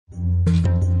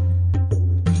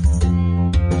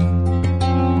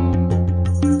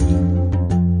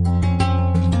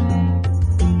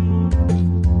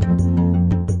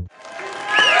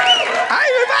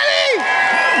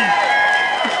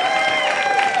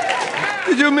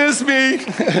Did you miss me?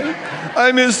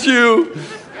 I missed you.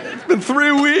 It's been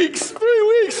 3 weeks.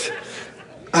 3 weeks.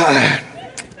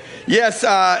 Yes,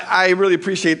 I really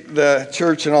appreciate the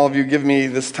church and all of you giving me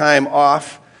this time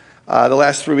off. The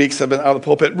last 3 weeks I've been out of the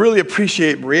pulpit. Really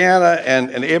appreciate Brianna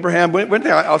and Abraham. Weren't they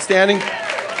outstanding?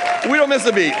 We don't miss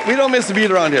a beat. We don't miss a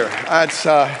beat around here. It's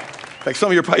like some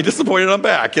of you are probably disappointed I'm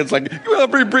back. It's like, you want to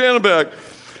bring Brianna back.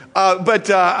 But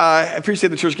I appreciate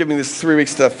the church giving me this 3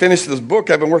 weeks to finish this book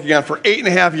I've been working on for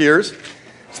 8.5 years.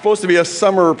 It's supposed to be a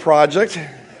summer project.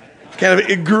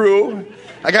 It grew.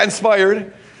 I got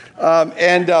inspired.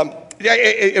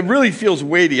 It really feels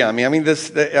weighty on me. I mean,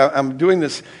 I'm doing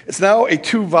this. It's now a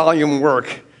 2-volume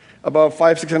work, about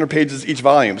 500-600 pages each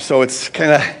volume. So it's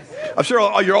kind of, I'm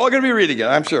sure you're all going to be reading it,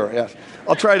 I'm sure, yes.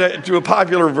 I'll try to do a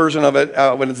popular version of it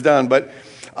when it's done. But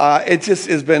it just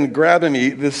has been grabbing me.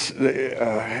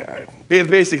 The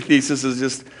basic thesis is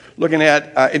just looking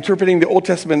at interpreting the Old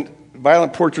Testament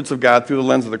violent portraits of God through the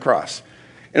lens of the cross.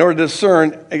 In order to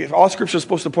discern, all Scripture is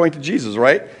supposed to point to Jesus,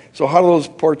 right? So how do those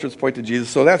portraits point to Jesus?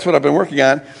 So that's what I've been working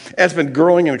on. And it's been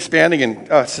growing and expanding, and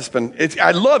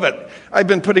I love it. I've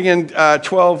been putting in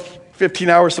 12, 15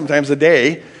 hours sometimes a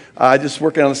day, just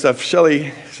working on this stuff.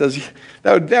 Shelley says,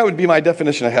 that would be my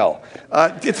definition of hell.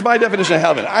 It's my definition of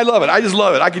heaven. I love it. I just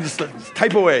love it. I can just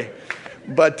type away.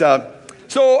 But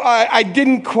so I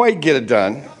didn't quite get it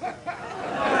done.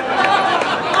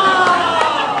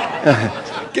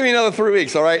 Give me another 3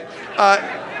 weeks, all right?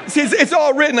 See, it's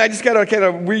all written. I just got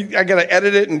to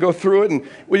edit it and go through it. And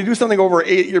when you do something over an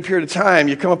 8-year period of time,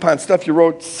 you come upon stuff you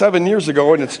wrote 7 years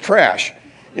ago, and it's trash.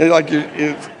 So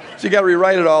you got to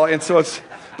rewrite it all. And so it's.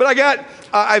 But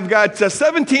I've got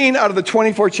 17 out of the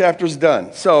 24 chapters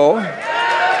done. So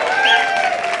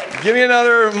give me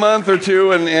another month or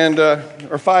two,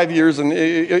 or 5 years, and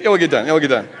it'll get done. It'll get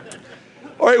done.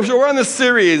 All right. So we're on this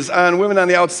series on women on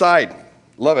the outside.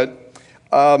 Love it.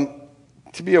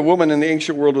 To be a woman in the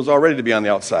ancient world was already to be on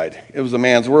the outside. It was a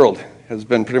man's world. It has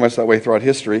been pretty much that way throughout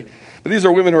history. But these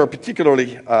are women who are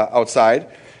particularly outside.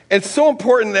 And it's so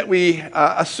important that we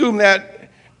assume that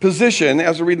position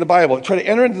as we read the Bible. Try to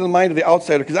enter into the mind of the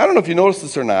outsider, because I don't know if you noticed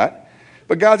this or not,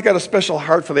 but God's got a special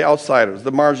heart for the outsiders,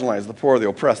 the marginalized, the poor, the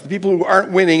oppressed, the people who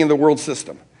aren't winning in the world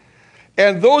system.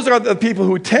 And those are the people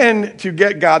who tend to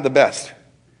get God the best.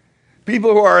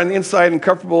 People who are on the inside and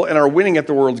comfortable and are winning at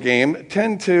the world's game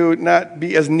tend to not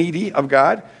be as needy of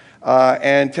God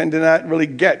and tend to not really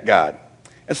get God.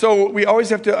 And so we always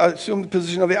have to assume the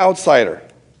position of the outsider,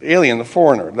 the alien, the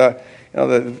foreigner,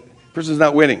 the person who's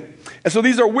not winning. And so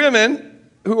these are women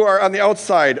who are on the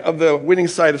outside of the winning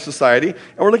side of society,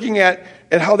 and we're looking at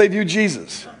how they view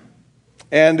Jesus.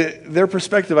 And their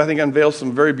perspective, I think, unveils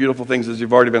some very beautiful things, as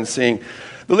you've already been seeing.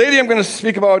 The lady I'm going to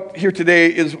speak about here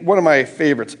today is one of my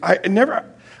favorites.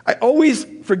 I always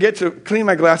forget to clean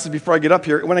my glasses before I get up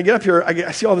here. When I get up here,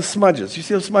 I see all the smudges. You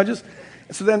see those smudges?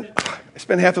 And so then I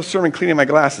spend half the sermon cleaning my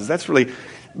glasses. That's really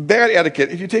bad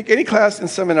etiquette. If you take any class in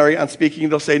seminary on speaking,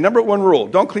 they'll say, number 1 rule,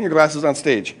 don't clean your glasses on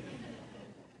stage.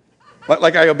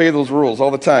 Like I obey those rules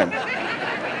all the time.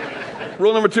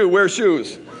 Rule number 2, wear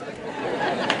shoes.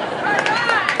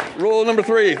 Rule number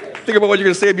 3, think about what you're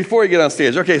going to say before you get on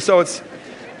stage. Okay, so it's...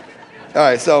 All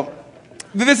right, so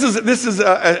this is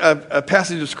a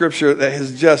passage of Scripture that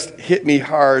has just hit me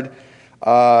hard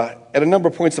at a number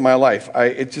of points in my life.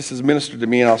 It just has ministered to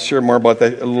me, and I'll share more about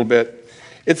that a little bit.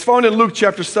 It's found in Luke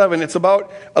chapter 7. It's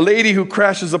about a lady who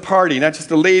crashes a party, not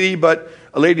just a lady, but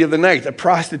a lady of the night, a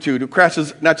prostitute who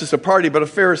crashes not just a party, but a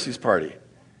Pharisee's party.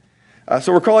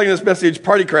 So we're calling this message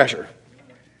Party Crasher.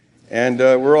 And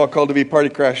we're all called to be party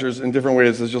crashers in different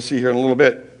ways, as you'll see here in a little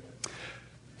bit.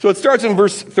 So it starts in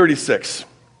verse 36.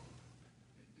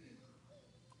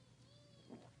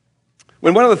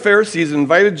 When one of the Pharisees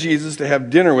invited Jesus to have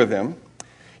dinner with him,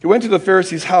 he went to the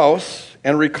Pharisee's house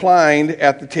and reclined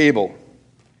at the table.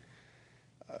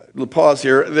 We'll pause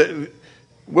here.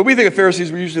 When we think of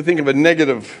Pharisees, we usually think of a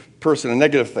negative person, a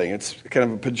negative thing. It's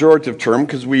kind of a pejorative term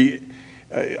because we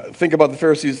think about the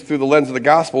Pharisees through the lens of the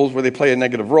Gospels where they play a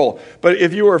negative role. But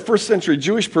if you were a first century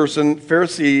Jewish person,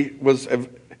 Pharisee was...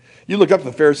 You look up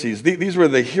the Pharisees. These were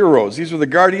the heroes. These were the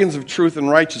guardians of truth and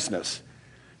righteousness.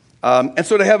 And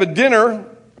so to have a dinner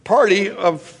party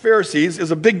of Pharisees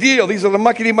is a big deal. These are the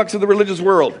muckety-mucks of the religious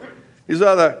world. These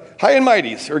are the high and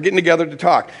mighties who are getting together to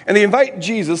talk. And they invite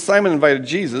Jesus, Simon invited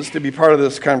Jesus to be part of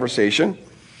this conversation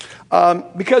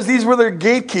because these were their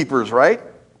gatekeepers, right?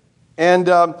 And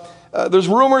there's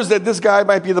rumors that this guy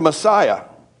might be the Messiah,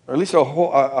 or at least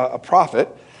a prophet.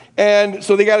 And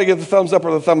so they got to get the thumbs up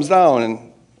or the thumbs down. And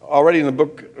already in the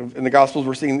book, in the Gospels,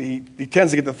 we're seeing he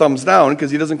tends to get the thumbs down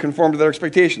because he doesn't conform to their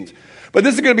expectations. But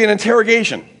this is going to be an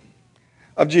interrogation.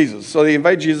 of Jesus. So they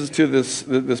invite Jesus to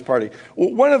this party.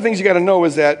 Well, one of the things you got to know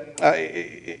is that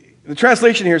the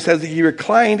translation here says that he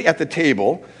reclined at the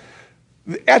table.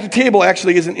 At the table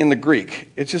actually isn't in the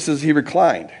Greek. It just says he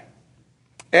reclined.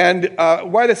 And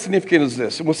why that's significant is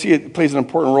this. And we'll see it plays an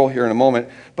important role here in a moment.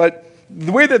 But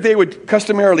the way that they would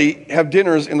customarily have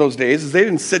dinners in those days is they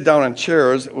didn't sit down on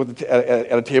chairs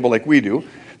at a table like we do.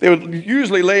 They would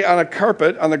usually lay on a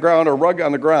carpet on the ground or rug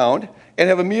on the ground and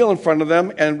have a meal in front of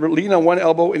them and lean on one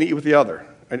elbow and eat with the other.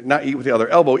 Not eat with the other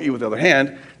elbow, eat with the other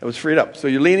hand that was freed up. So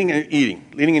you're leaning and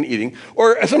eating.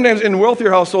 Or sometimes in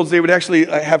wealthier households, they would actually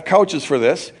have couches for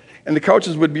this, and the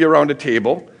couches would be around a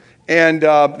table, and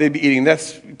they'd be eating.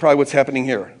 That's probably what's happening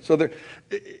here. So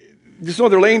just know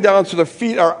they're laying down so their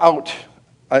feet are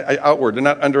outward. They're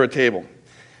not under a table.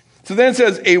 So then it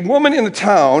says, a woman in the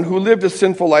town who lived a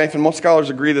sinful life, and most scholars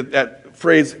agree that that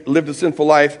phrase, lived a sinful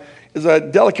life, is a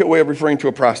delicate way of referring to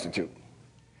a prostitute.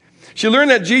 She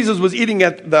learned that Jesus was eating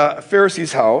at the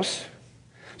Pharisee's house,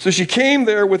 so she came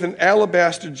there with an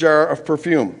alabaster jar of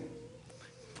perfume.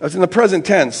 That's in the present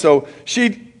tense. So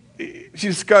she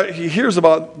hears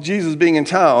about Jesus being in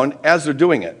town as they're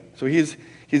doing it. So he's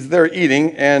there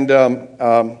eating, and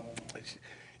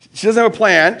she doesn't have a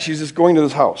plan. She's just going to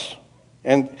this house.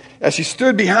 And as she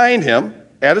stood behind him,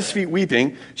 at his feet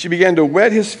weeping, she began to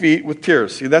wet his feet with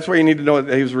tears. See, that's why you need to know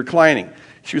that he was reclining.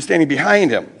 She was standing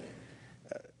behind him.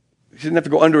 She didn't have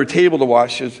to go under a table to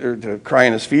wash or to cry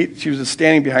on his feet. She was just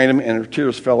standing behind him, and her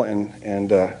tears fell, and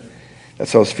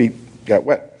that's how his feet got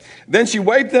wet. Then she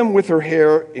wiped them with her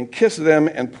hair and kissed them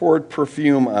and poured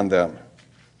perfume on them.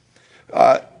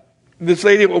 This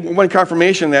lady, one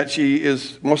confirmation that she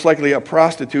is most likely a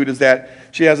prostitute is that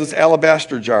she has this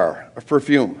alabaster jar of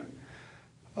perfume.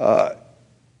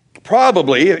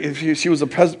 Probably, if she was a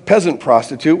peasant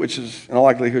prostitute, which is in all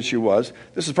likelihood she was,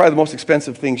 this is probably the most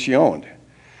expensive thing she owned.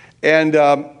 And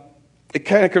it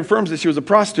kind of confirms that she was a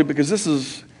prostitute, because this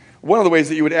is one of the ways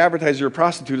that you would advertise you're a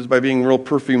prostitute is by being real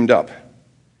perfumed up.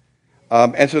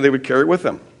 And so they would carry it with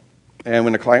them. And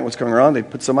when a client was coming around, they'd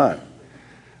put some on.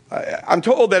 I'm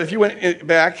told that if you went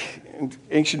back in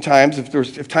ancient times,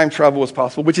 if time travel was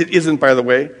possible, which it isn't, by the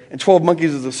way, and 12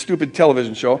 Monkeys is a stupid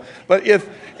television show, but if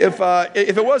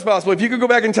it was possible, if you could go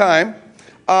back in time,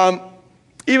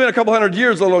 even a couple hundred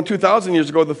years, let alone 2,000 years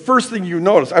ago, the first thing you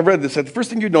notice, I've read this, that the first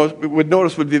thing you would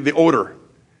notice would be the odor.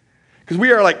 Because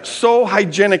we are like so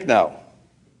hygienic now.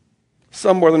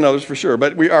 Some more than others for sure,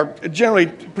 but we are generally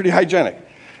pretty hygienic.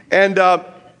 And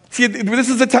see, this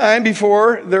is a time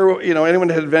before anyone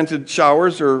had invented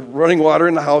showers or running water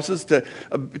in the houses.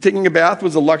 Taking a bath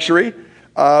was a luxury,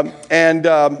 and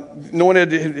no one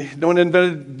had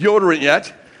invented deodorant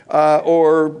yet,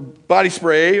 or body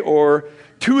spray, or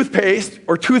toothpaste,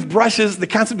 or toothbrushes. The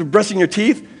concept of brushing your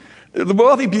teeth. The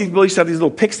wealthy people used to have these little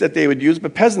picks that they would use,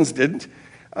 but peasants didn't.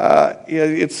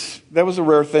 That was a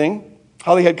rare thing.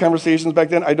 How they had conversations back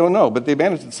then, I don't know, but they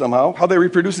managed it somehow. How they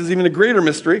reproduce is even a greater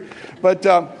mystery. But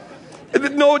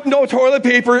no toilet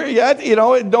paper yet,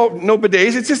 no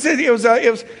bidets. It's just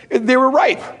they were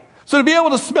ripe. So to be able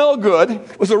to smell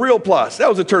good was a real plus. That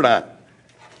was a turn on.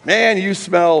 Man, you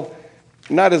smell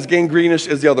not as gangrenous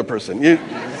as the other person.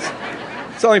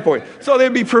 Selling point. So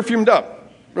they'd be perfumed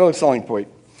up. Really selling point.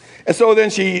 And so then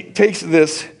she takes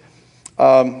this.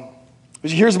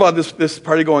 She hears about this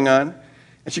party going on.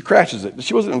 And she crashes it.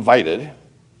 She wasn't invited.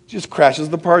 She just crashes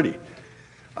the party.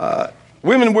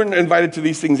 Women weren't invited to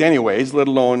these things anyways, let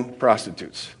alone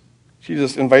prostitutes. She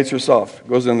just invites herself,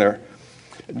 goes in there.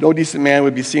 No decent man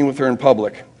would be seen with her in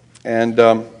public. And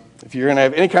if you're going to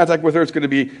have any contact with her, it's going to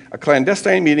be a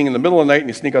clandestine meeting in the middle of the night, and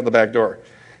you sneak out the back door.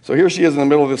 So here she is in the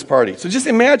middle of this party. So just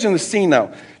imagine the scene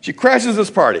now. She crashes this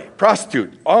party,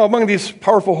 prostitute, all among these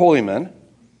powerful holy men.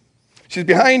 She's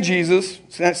behind Jesus,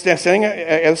 standing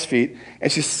at his feet,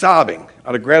 and she's sobbing.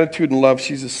 Out of gratitude and love,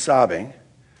 she's just sobbing.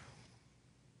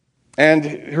 And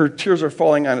her tears are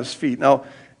falling on his feet. Now,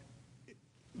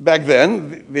 back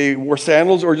then, they wore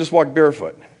sandals or just walked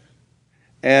barefoot.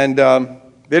 And they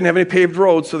didn't have any paved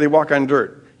roads, so they walk on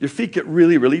dirt. Your feet get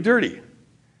really, really dirty.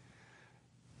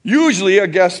 Usually,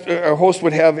 a host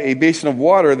would have a basin of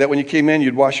water that when you came in,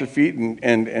 you'd wash your feet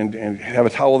and have a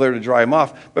towel there to dry them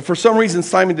off. But for some reason,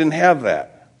 Simon didn't have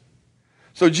that.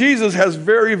 So Jesus has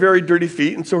very, very dirty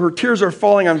feet, and so her tears are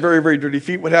falling on very, very dirty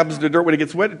feet. What happens to dirt when it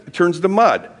gets wet? It turns to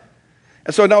mud.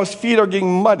 And so now his feet are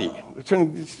getting muddy.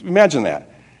 Imagine that.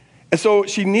 And so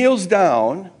she kneels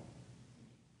down.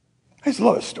 I just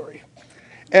love this story.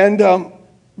 And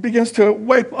begins to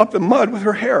wipe up the mud with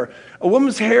her hair. A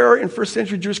woman's hair in first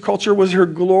century Jewish culture was her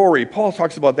glory. Paul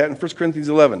talks about that in 1 Corinthians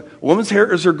 11. A woman's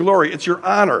hair is her glory. It's your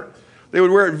honor. They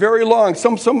would wear it very long.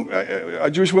 Some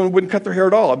Jewish women wouldn't cut their hair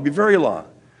at all. It'd be very long.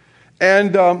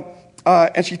 And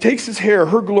she takes his hair,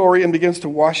 her glory, and begins to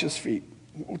wash his feet,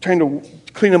 trying to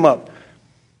clean them up.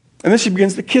 And then she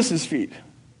begins to kiss his feet.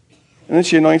 And then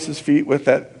she anoints his feet with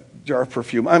that jar of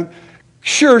perfume. I'm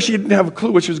sure she didn't have a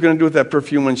clue what she was going to do with that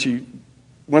perfume when she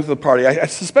went to the party. I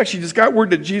suspect she just got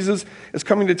word that Jesus is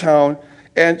coming to town,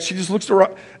 and she just looks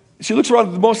around. She looks around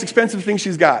at the most expensive thing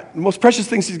she's got, the most precious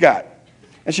thing she's got,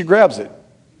 and she grabs it.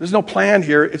 There's no plan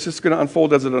here. It's just going to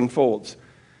unfold as it unfolds.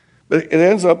 But it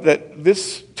ends up that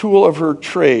this tool of her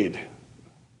trade,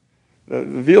 the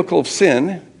vehicle of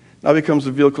sin, now becomes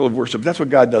the vehicle of worship. That's what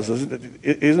God does, isn't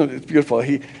it? Isn't it beautiful?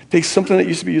 He takes something that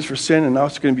used to be used for sin, and now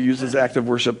it's going to be used as an act of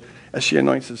worship as she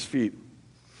anoints his feet.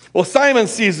 Well, Simon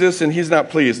sees this, and he's not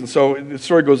pleased, and so the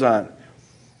story goes on.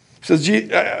 It says,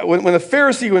 when the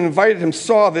Pharisee who invited him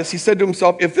saw this, he said to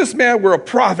himself, if this man were a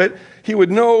prophet, he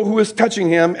would know who is touching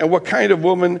him and what kind of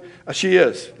woman she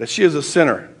is, that she is a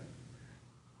sinner.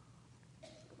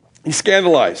 He's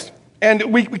scandalized.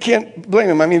 And we can't blame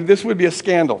him. I mean, this would be a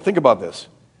scandal. Think about this.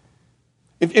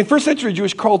 In first century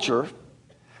Jewish culture,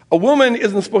 a woman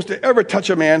isn't supposed to ever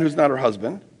touch a man who's not her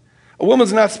husband. A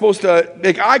woman's not supposed to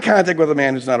make eye contact with a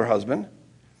man who's not her husband.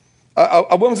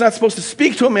 A woman's not supposed to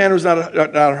speak to a man who's not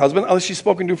her husband unless she's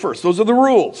spoken to first. Those are the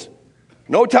rules.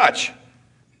 No touch.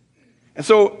 And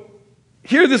so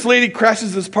here this lady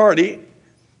crashes this party,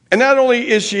 and not only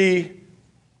is she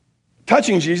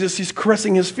touching Jesus, she's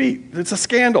caressing his feet. It's a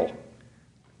scandal.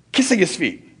 Kissing his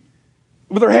feet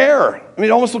with her hair. I mean,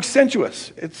 it almost looks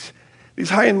sensuous. These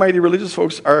high and mighty religious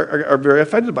folks are very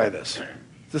offended by this.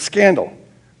 It's a scandal.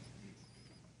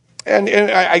 And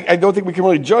I don't think we can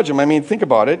really judge them. I mean, think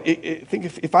about it.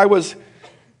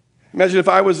 Imagine if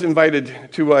I was invited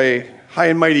to a high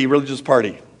and mighty religious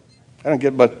party. I don't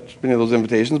get many of those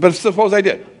invitations, but suppose I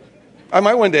did. I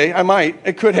might one day. I might.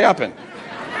 It could happen.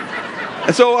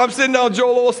 And so I'm sitting down with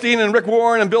Joel Osteen and Rick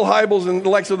Warren and Bill Hybels and the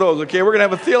likes of those, okay? We're going to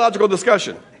have a theological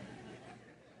discussion.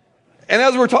 And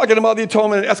as we're talking about the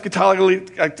atonement and eschatology,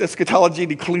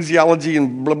 ecclesiology,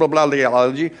 and blah, blah, blah,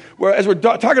 theology, as we're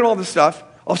talking about all this stuff,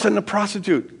 all of a sudden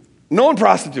a known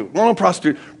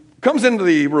prostitute, comes into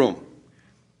the room.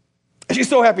 And she's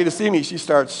so happy to see me, she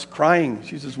starts crying.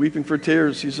 She's just weeping for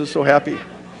tears. She's just so happy.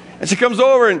 And she comes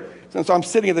over, and so I'm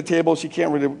sitting at the table. She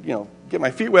can't really, get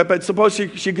my feet wet, but suppose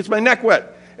she gets my neck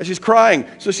wet, and she's crying.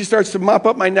 So she starts to mop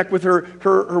up my neck with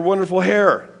her wonderful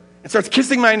hair, and starts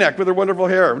kissing my neck with her wonderful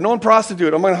hair. Known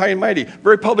prostitute, among high and mighty.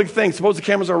 Very public thing. Suppose the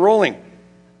cameras are rolling.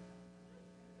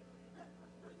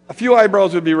 A few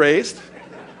eyebrows would be raised.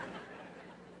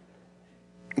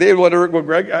 They would wonder, well,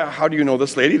 Greg, how do you know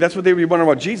this lady? That's what they would be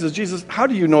wondering about Jesus. Jesus, how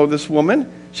do you know this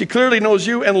woman? She clearly knows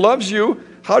you and loves you.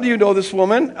 How do you know this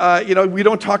woman? We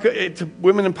don't talk to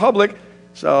women in public,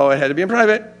 so it had to be in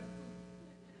private.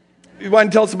 You want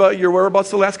to tell us about your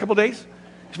whereabouts the last couple of days?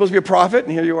 You're supposed to be a prophet,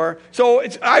 and here you are. So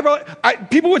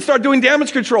people would start doing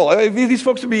damage control. These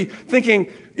folks would be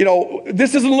thinking,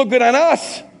 this doesn't look good on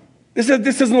us. This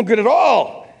doesn't look good at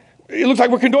all. It looks like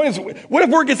we're condoning this. What if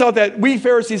word gets out that we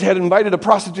Pharisees had invited a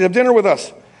prostitute to have dinner with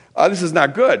us? This is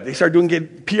not good. They start doing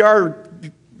PR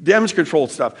damage control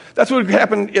stuff. That's what would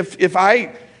happen if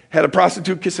I had a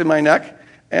prostitute kissing my neck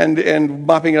and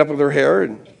mopping it up with her hair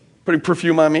and putting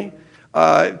perfume on me.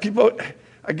 People,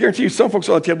 I guarantee you some folks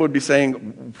on the table would be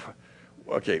saying,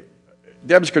 okay,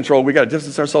 damage control, we got to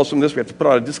distance ourselves from this. We have to put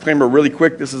out a disclaimer really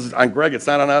quick. This is on Greg. It's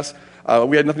not on us.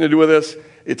 We had nothing to do with this.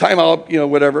 Time out,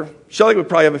 whatever. Shelley would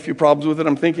probably have a few problems with it.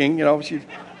 I'm thinking,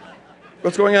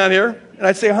 what's going on here? And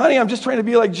I'd say, honey, I'm just trying to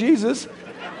be like Jesus.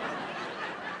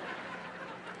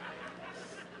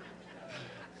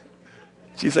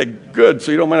 She'd say, good,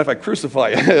 so you don't mind if I crucify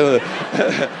you.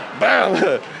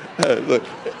 Bam! Look,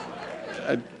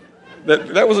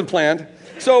 that wasn't planned.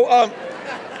 So,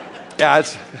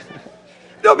 it's...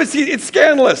 No, but see, it's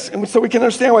scandalous. And so we can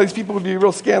understand why these people would be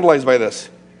real scandalized by this.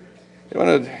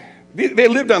 They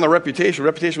lived on the reputation.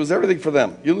 Reputation was everything for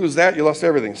them. You lose that, you lost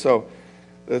everything. So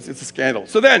it's a scandal.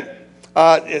 So then,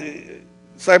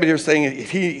 Simon here is saying if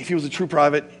he was a true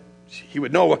prophet, he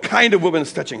would know what kind of woman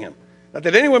is touching him. Not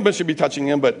that anyone should be touching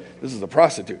him, but this is a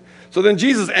prostitute. So then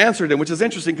Jesus answered him, which is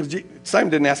interesting because Simon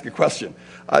didn't ask a question.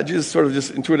 Jesus sort of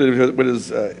just intuited what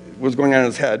was going on in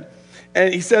his head.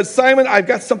 And he says, Simon, I've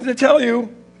got something to tell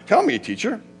you. Tell me,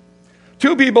 teacher.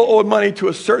 2 people owed money to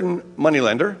a certain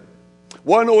moneylender.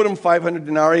 One owed him 500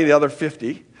 denarii, the other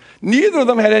 50. Neither of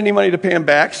them had any money to pay him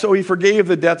back, so he forgave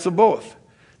the debts of both.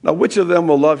 Now, which of them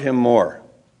will love him more?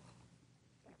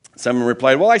 Simon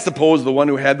replied, well, I suppose the one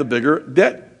who had the bigger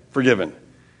debt forgiven.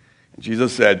 And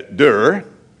Jesus said,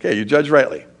 okay, you judge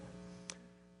rightly.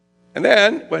 And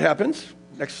then, what happens?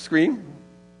 Next screen.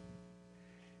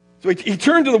 So he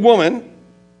turned to the woman.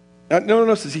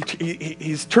 Notice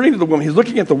he's turning to the woman. He's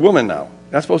looking at the woman now.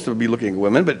 Not supposed to be looking at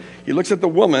women, but he looks at the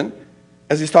woman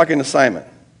as he's talking to Simon.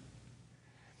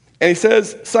 And he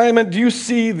says, Simon, do you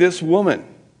see this woman?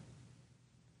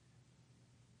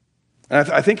 And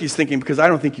I think he's thinking, because I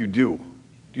don't think you do.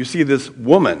 Do you see this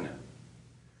woman?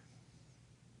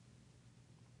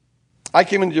 I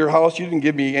came into your house. You didn't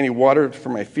give me any water for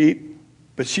my feet,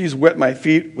 but she's wet my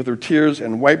feet with her tears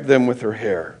and wiped them with her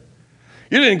hair.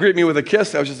 You didn't greet me with a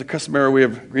kiss. That was just a customary way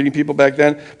of greeting people back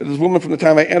then. But this woman, from the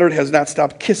time I entered, has not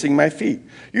stopped kissing my feet.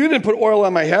 You didn't put oil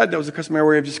on my head. That was a customary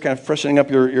way of just kind of freshening up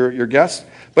your guests.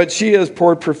 But she has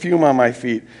poured perfume on my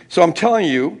feet. So I'm telling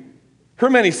you, her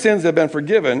many sins have been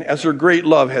forgiven as her great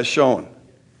love has shown.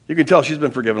 You can tell she's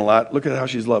been forgiven a lot. Look at how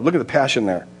she's loved. Look at the passion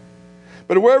there.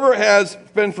 But whoever has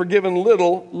been forgiven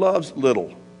little loves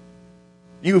little.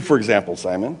 You, for example,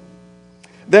 Simon.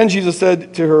 Then Jesus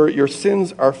said to her, your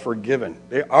sins are forgiven.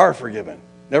 They are forgiven.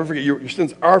 Never forget, your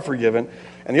sins are forgiven.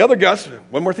 And the other guest,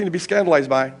 one more thing to be scandalized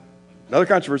by, another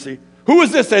controversy. Who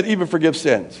is this that even forgives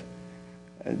sins?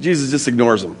 And Jesus just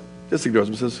ignores him.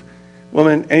 Says,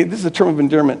 woman, and this is a term of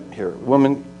endearment here.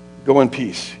 Woman, go in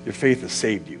peace. Your faith has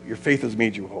saved you. Your faith has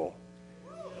made you whole.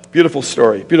 Beautiful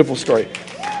story. Beautiful story.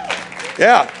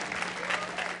 Yeah.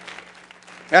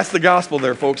 That's the gospel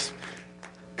there, folks.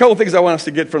 A couple of things I want us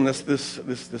to get from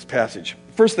this passage.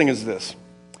 First thing is this.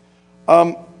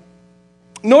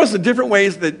 Notice the different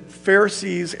ways that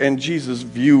Pharisees and Jesus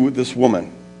view this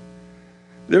woman.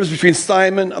 The difference between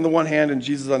Simon on the one hand and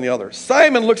Jesus on the other.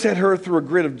 Simon looks at her through a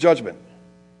grid of judgment.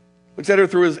 Looks at her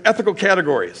through his ethical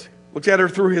categories. Looks at her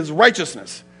through his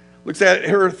righteousness. Looks at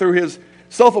her through his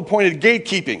self-appointed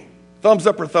gatekeeping. Thumbs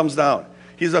up or thumbs down.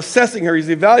 He's assessing her. He's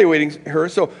evaluating her.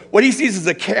 So what he sees is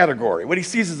a category. What he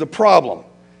sees is a problem.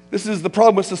 This is the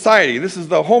problem with society. This is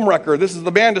the homewrecker. This is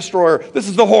the man destroyer. This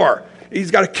is the whore. He's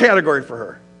got a category for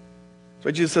her.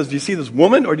 So Jesus says, do you see this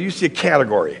woman or do you see a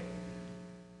category?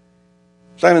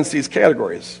 Simon sees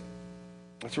categories.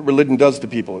 That's what religion does to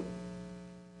people. It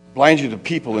blinds you to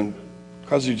people and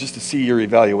causes you just to see your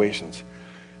evaluations.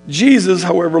 Jesus,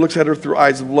 however, looks at her through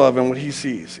eyes of love, and what he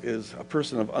sees is a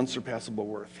person of unsurpassable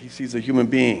worth. He sees a human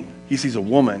being. He sees a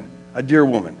woman, a dear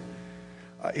woman.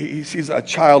 He sees a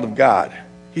child of God.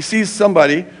 He sees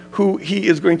somebody who he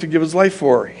is going to give his life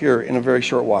for here in a very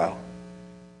short while.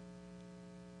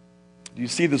 Do you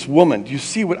see this woman? Do you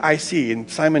see what I see? And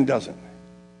Simon doesn't.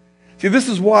 See, this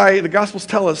is why the Gospels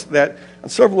tell us that on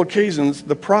several occasions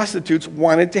the prostitutes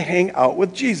wanted to hang out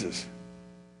with Jesus.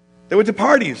 They went to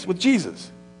parties with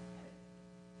Jesus.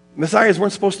 Messiahs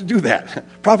weren't supposed to do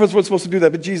that. Prophets weren't supposed to do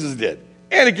that, but Jesus did.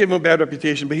 And it gave him a bad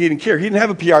reputation, but he didn't care. He didn't have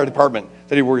a PR department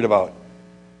that he worried about.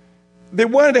 They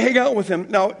wanted to hang out with him.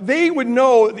 Now, they would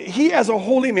know he, as a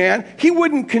holy man, he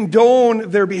wouldn't condone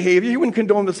their behavior. He wouldn't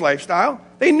condone this lifestyle.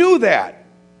 They knew that.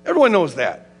 Everyone knows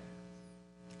that.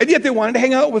 And yet they wanted to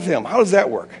hang out with him. How does that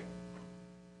work?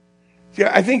 See,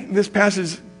 I think this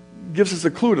passage gives us a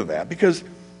clue to that, because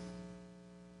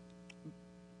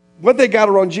what they got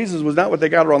around Jesus was not what they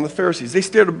got around the Pharisees. They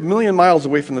stayed a million miles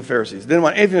away from the Pharisees. They didn't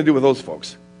want anything to do with those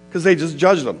folks because they just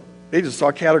judged them. They just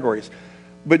saw categories.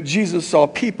 But Jesus saw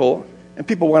people, and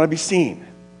people want to be seen.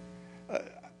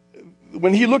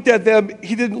 When he looked at them,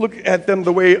 he didn't look at them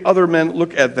the way other men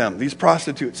look at them, these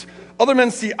prostitutes. Other men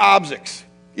see objects,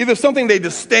 either something they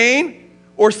disdain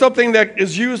or something that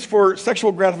is used for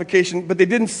sexual gratification, but they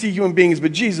didn't see human beings.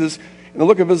 But Jesus, in the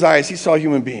look of his eyes, he saw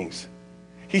human beings.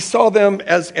 He saw them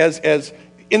as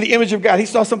in the image of God. He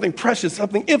saw something precious,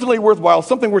 something infinitely worthwhile,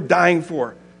 something worth dying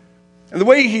for. And the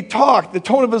way he talked, the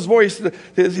tone of his voice,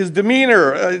 his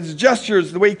demeanor, his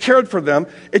gestures, the way he cared for them,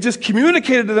 it just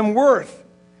communicated to them worth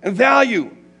and value.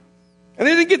 And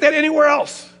they didn't get that anywhere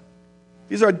else.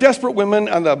 These are desperate women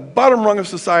on the bottom rung of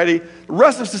society. The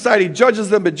rest of society judges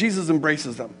them, but Jesus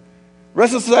embraces them. The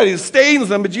rest of society disdains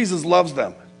them, but Jesus loves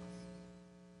them.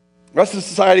 The rest of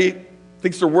society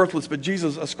thinks they're worthless, but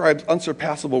Jesus ascribes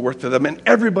unsurpassable worth to them, and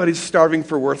everybody's starving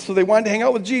for worth, so they wanted to hang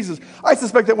out with Jesus. I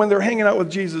suspect that when they're hanging out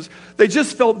with Jesus, they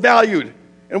just felt valued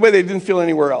in a way they didn't feel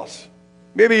anywhere else.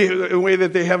 Maybe in a way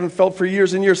that they haven't felt for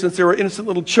years and years since they were innocent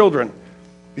little children,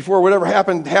 before whatever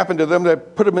happened to them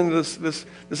that put them into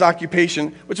this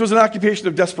occupation, which was an occupation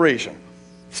of desperation.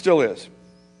 It still is.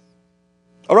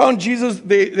 Around Jesus,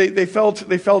 they felt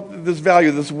this value,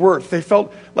 this worth. They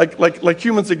felt like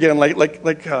humans again,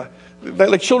 like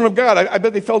children of God. I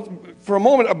bet they felt, for a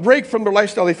moment, a break from their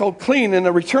lifestyle. They felt clean and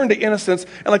a return to innocence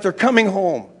and like they're coming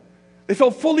home. They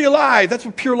felt fully alive. That's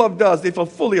what pure love does. They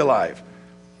felt fully alive.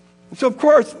 And so, of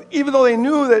course, even though they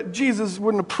knew that Jesus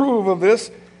wouldn't approve of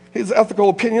this, his ethical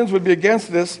opinions would be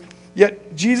against this,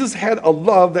 yet Jesus had a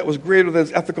love that was greater than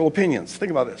his ethical opinions.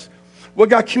 Think about this. What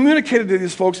got communicated to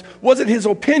these folks wasn't his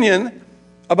opinion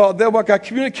about them. What got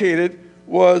communicated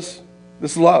was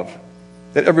this love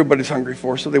that everybody's hungry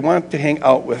for, so they wanted to hang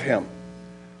out with him.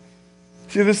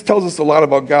 See, this tells us a lot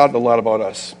about God and a lot about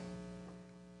us.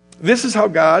 This is how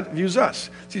God views us.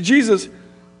 See, Jesus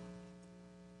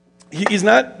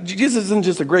isn't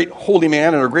just a great holy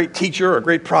man or a great teacher or a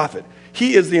great prophet.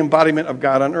 He is the embodiment of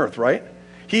God on earth, right?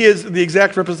 He is the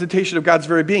exact representation of God's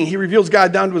very being. He reveals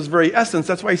God down to his very essence.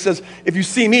 That's why he says, if you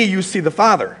see me, you see the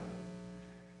Father.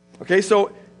 Okay,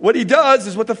 so what he does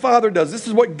is what the Father does. This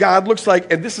is what God looks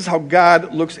like, and this is how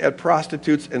God looks at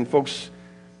prostitutes. And folks,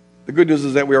 the good news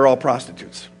is that we are all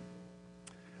prostitutes.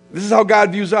 This is how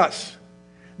God views us.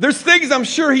 There's things I'm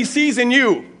sure he sees in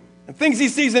you, and things he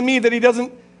sees in me that he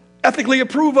doesn't ethically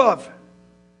approve of.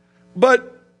 But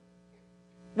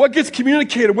what gets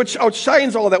communicated, which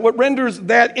outshines all that, what renders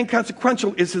that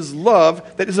inconsequential is his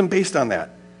love that isn't based on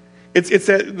that. It's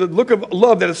the look of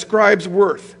love that ascribes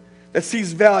worth, that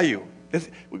sees value.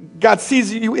 God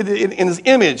sees you in his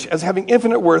image as having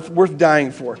infinite worth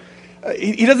dying for.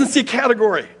 He doesn't see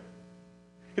category.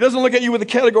 He doesn't look at you with the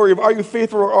category of are you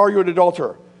faithful or are you an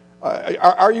adulterer?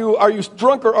 Are you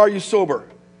drunk or are you sober?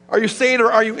 Are you sane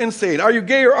or are you insane? Are you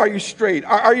gay or are you straight?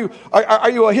 Are you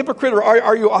a hypocrite or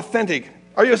are you authentic?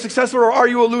 Are you a successful or are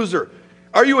you a loser?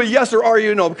 Are you a yes or are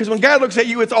you a no? Because when God looks at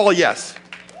you, it's all yes.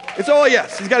 It's all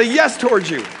yes. He's got a yes towards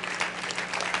you.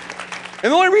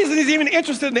 And the only reason he's even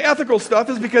interested in the ethical stuff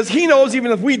is because he knows,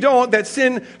 even if we don't, that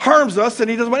sin harms us and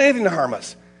he doesn't want anything to harm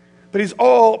us. But he's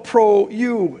all pro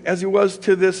you, as he was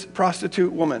to this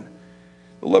prostitute woman.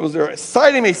 The love is there.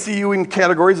 Society may see you in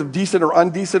categories of decent or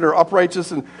undecent or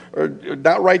uprighteous or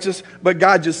not righteous, but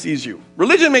God just sees you.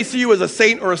 Religion may see you as a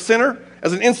saint or a sinner,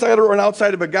 as an insider or an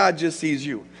outsider, but God just sees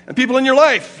you. And people in your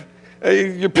life,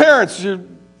 your parents, your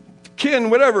kin,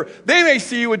 whatever, they may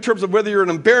see you in terms of whether you're an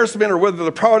embarrassment or whether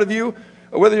they're proud of you,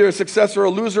 or whether you're a success or a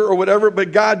loser or whatever,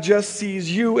 but God just sees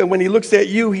you, and when he looks at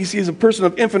you, he sees a person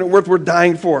of infinite worth worth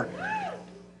dying for.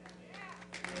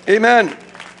 Amen.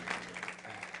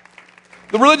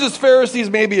 The religious Pharisees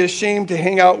may be ashamed to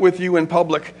hang out with you in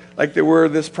public like they were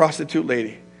this prostitute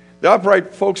lady. The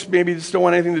upright folks maybe just don't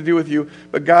want anything to do with you,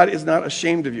 but God is not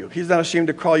ashamed of you. He's not ashamed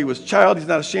to call you his child. He's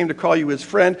not ashamed to call you his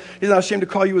friend. He's not ashamed to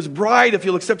call you his bride if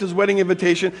you'll accept his wedding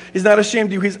invitation. He's not ashamed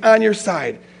of you. He's on your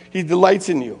side. He delights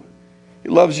in you. He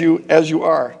loves you as you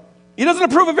are. He doesn't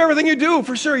approve of everything you do,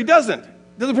 for sure. He doesn't.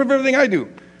 He doesn't approve of everything I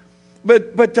do.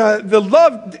 But the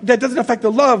love, that doesn't affect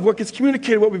the love. What gets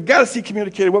communicated, what we've got to see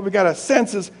communicated, what we've got to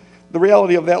sense is the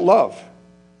reality of that love.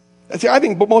 See, I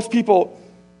think most people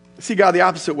see God the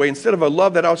opposite way. Instead of a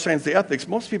love that outshines the ethics,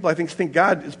 most people, I think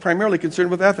God is primarily concerned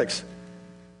with ethics.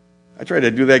 I tried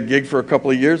to do that gig for a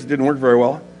couple of years. It didn't work very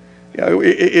well. You know,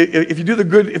 if you do the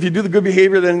good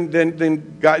behavior, then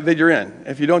you're in.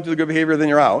 If you don't do the good behavior, then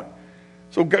you're out.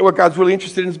 So what God's really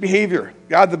interested in is behavior.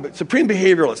 God, the supreme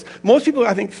behavioralist. Most people,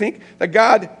 I think that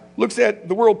God looks at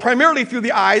the world primarily through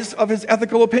the eyes of his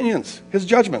ethical opinions, his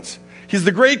judgments. He's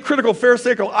the great critical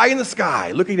pharisaical eye in the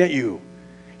sky looking at you.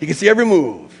 He can see every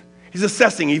move. He's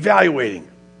assessing,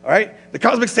 evaluating. All right? The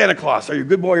cosmic Santa Claus. Are you a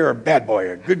good boy or a bad boy?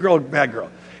 Or a good girl or a bad girl?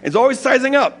 And he's always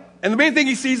sizing up. And the main thing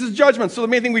he sees is judgments. So the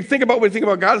main thing we think about when we think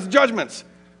about God is judgments.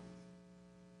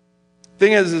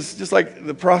 Thing is, it's just like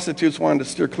the prostitutes wanted to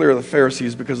steer clear of the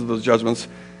Pharisees because of those judgments.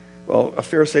 Well, a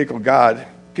pharisaical God,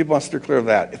 people want to steer clear of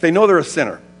that. If they know they're a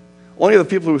sinner, only the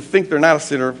people who think they're not a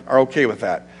sinner are okay with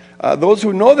that. Those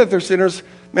who know that they're sinners,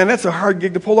 man, that's a hard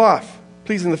gig to pull off,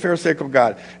 pleasing the pharisaical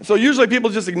God. And so usually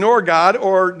people just ignore God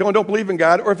or don't believe in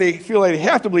God, or if they feel like they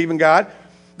have to believe in God,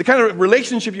 the kind of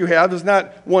relationship you have is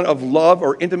not one of love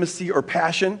or intimacy or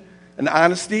passion and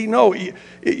honesty. No,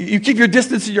 you keep your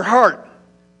distance in your heart.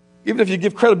 Even if you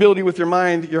give credibility with your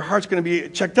mind, your heart's going to be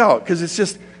checked out, because it's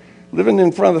just living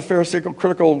in front of the pharisaical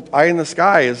critical eye in the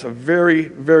sky is a very,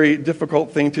 very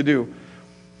difficult thing to do.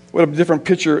 What a different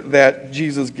picture that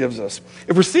Jesus gives us.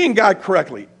 If we're seeing God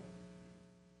correctly,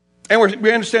 and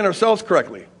we understand ourselves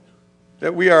correctly,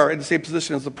 that we are in the same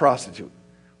position as the prostitute,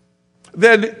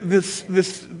 then the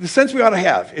sense we ought to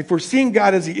have, if we're seeing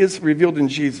God as he is revealed in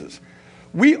Jesus,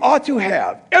 we ought to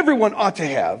have, everyone ought to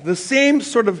have, the same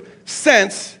sort of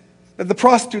sense that the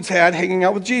prostitutes had hanging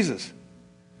out with Jesus.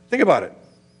 Think about it.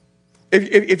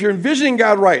 If you're envisioning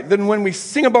God right, then when we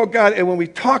sing about God and when we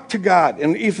talk to God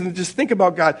and even just think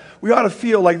about God, we ought to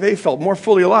feel like they felt, more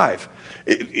fully alive.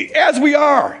 As we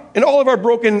are, in all of our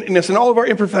brokenness and all of our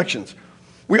imperfections,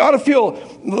 we ought to feel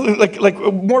like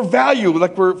more value,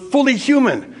 like we're fully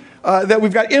human, that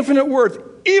we've got infinite worth,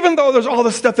 Even though there's all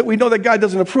this stuff that we know that God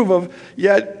doesn't approve of,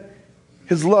 yet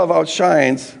his love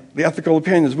outshines the ethical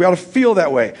opinions. We ought to feel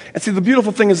that way. And see, the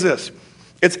beautiful thing is this.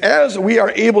 It's as we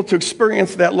are able to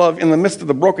experience that love in the midst of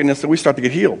the brokenness that we start to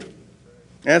get healed.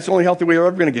 And it's the only healthy way we're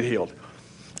ever going to get healed.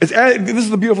 This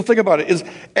is the beautiful thing about it, is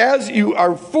as you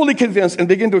are fully convinced and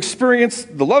begin to experience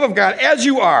the love of God as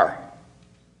you are,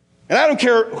 and I don't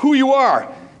care who you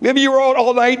are. Maybe you were out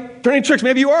all night turning tricks.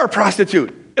 Maybe you are a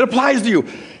prostitute. It applies to you.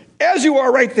 As you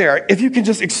are right there, if you can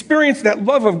just experience that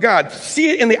love of God,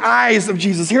 see it in the eyes of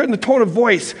Jesus, hear it in the tone of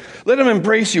voice, let him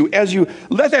embrace you. As you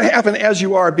let that happen as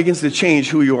you are, it begins to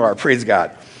change who you are. Praise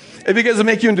God. It begins to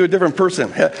make you into a different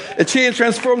person. It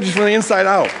transforms you from the inside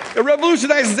out. It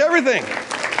revolutionizes everything.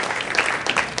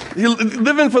 You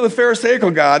living for the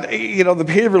Pharisaical God, the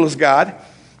behavioralist God.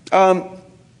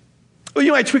 Well,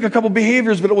 you might tweak a couple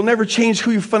behaviors, but it will never change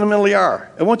who you fundamentally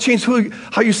are. It won't change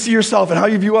how you see yourself and how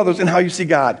you view others and how you see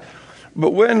God.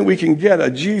 But when we can get a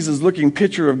Jesus-looking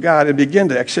picture of God and begin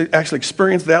to actually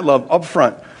experience that love up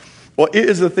front, well, it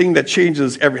is the thing that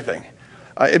changes everything.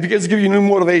 It begins to give you new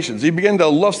motivations. You begin to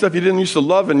love stuff you didn't used to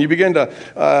love, and you begin to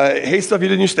hate stuff you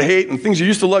didn't used to hate, and things you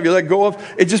used to love you let go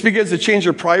of. It just begins to change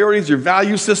your priorities, your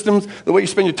value systems, the way you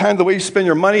spend your time, the way you spend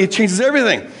your money. It changes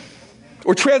everything.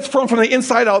 We're transformed from the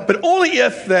inside out, but only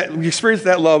if we experience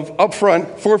that love up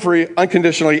front, for free,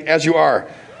 unconditionally, as you are.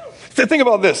 So think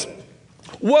about this.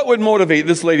 What would motivate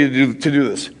this lady to do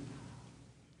this?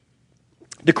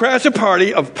 To crash a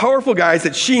party of powerful guys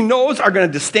that she knows are going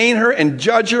to disdain her and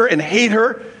judge her and hate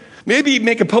her, maybe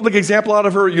make a public example out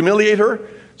of her, humiliate her,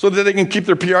 so that they can keep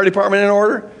their PR department in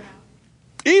order.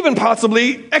 Even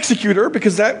possibly execute her,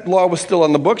 because that law was still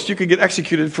on the books. You could get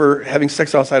executed for having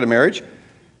sex outside of marriage.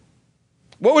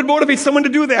 What would motivate someone to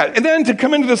do that? And then to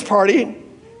come into this party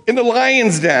in the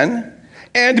lion's den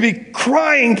and to be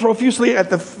crying profusely at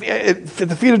the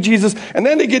feet of Jesus, and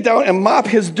then to get down and mop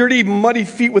his dirty, muddy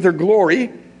feet with her glory,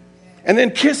 and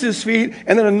then kiss his feet,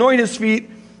 and then anoint his feet,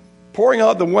 pouring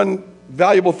out the one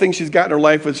valuable thing she's got in her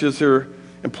life, which is her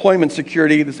employment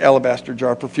security, this alabaster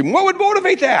jar of perfume. What would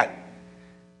motivate that?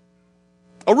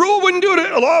 A rule wouldn't do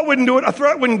it. A law wouldn't do it. A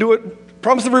threat wouldn't do it.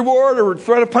 Promise of reward or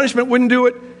threat of punishment wouldn't do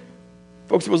it.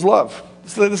 Folks, it was love.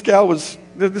 This gal was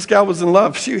in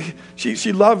love.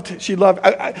 She loved.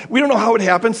 We don't know how it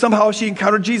happened. Somehow she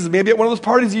encountered Jesus, maybe at one of those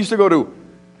parties he used to go to.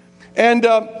 And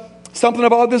something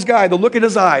about this guy, the look in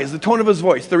his eyes, the tone of his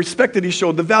voice, the respect that he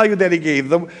showed, the value that he gave,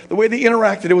 the way they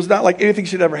interacted, it was not like anything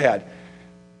she'd ever had.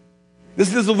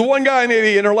 This is the one guy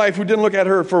maybe in her life who didn't look at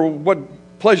her for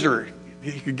what pleasure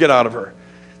he could get out of her.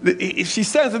 She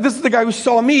says that this is the guy who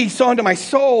saw me, he saw into my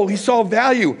soul, he saw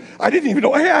value I didn't even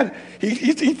know I had.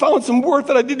 He found some worth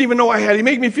that I didn't even know I had. He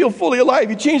made me feel fully alive.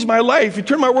 He changed my life. He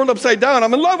turned my world upside down.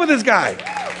 I'm in love with this guy.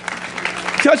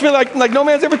 He touched me like no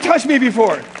man's ever touched me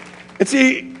before. And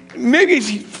see, maybe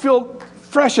she felt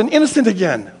fresh and innocent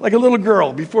again, like a little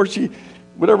girl before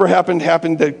whatever happened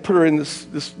to put her in this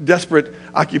desperate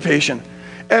occupation.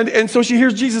 And so she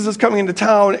hears Jesus is coming into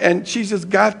town, and she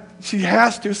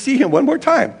has to see him one more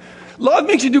time. Love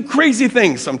makes you do crazy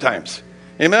things sometimes.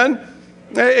 Amen?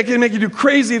 It can make you do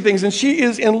crazy things, and she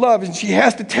is in love, and she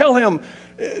has to tell him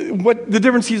what the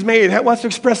difference he's made, wants to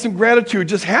express some gratitude,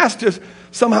 just has to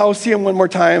somehow see him one more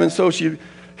time. And so she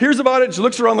hears about it, she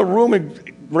looks around the room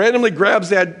and randomly grabs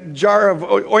that jar of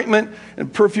ointment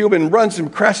and perfume and runs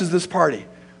and crashes this party.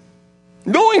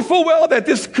 Knowing full well that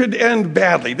this could end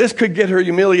badly. This could get her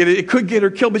humiliated. It could get her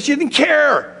killed, but she didn't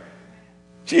care.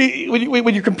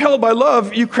 When you're compelled by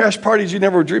love, you crash parties you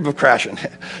never would dream of crashing.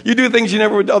 You do things you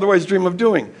never would otherwise dream of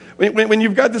doing. When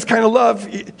you've got this kind of love,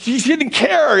 she didn't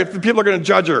care if the people are going to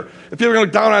judge her, if people are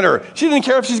going to look down on her. She didn't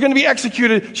care if she's going to be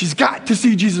executed. She's got to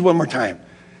see Jesus one more time.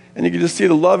 And you can just see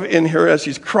the love in her as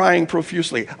she's crying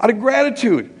profusely out of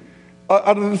gratitude,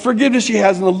 out of the forgiveness she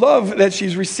has and the love that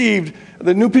she's received,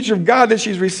 the new picture of God that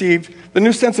she's received, the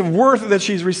new sense of worth that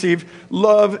she's received.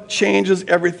 Love changes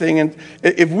everything. And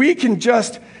if we can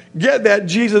just get that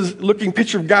Jesus-looking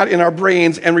picture of God in our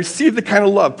brains and receive the kind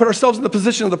of love, put ourselves in the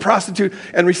position of the prostitute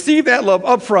and receive that love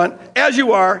up front, as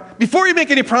you are, before you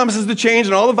make any promises to change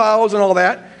and all the vows and all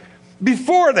that,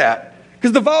 before that,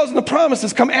 because the vows and the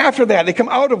promises come after that. They come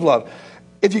out of love.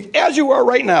 As you are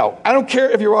right now, I don't care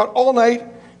if you're out all night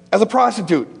as a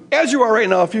prostitute, as you are right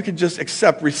now, if you could just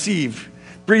accept, receive,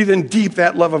 breathe in deep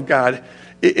that love of God,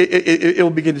 it will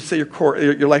begin to set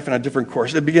your life on a different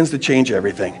course. It begins to change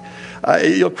everything.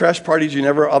 You'll crash parties you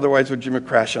never otherwise would dream of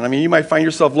crashing. I mean, you might find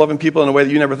yourself loving people in a way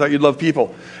that you never thought you'd love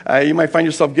people. You might find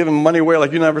yourself giving money away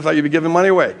like you never thought you'd be giving money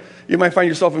away. You might find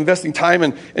yourself investing time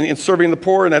in serving the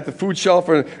poor and at the food shelf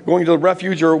or going to the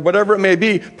refuge or whatever it may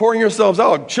be, pouring yourselves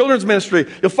out. Children's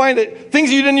ministry. You'll find that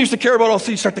things you didn't used to care about, also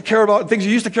you start to care about, and things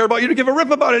you used to care about, you don't give a rip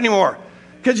about anymore.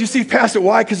 Because you see past it.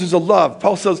 Why? Because there's a love.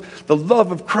 Paul says the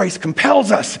love of Christ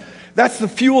compels us. That's the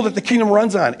fuel that the kingdom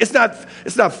runs on. It's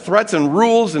not threats and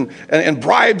rules and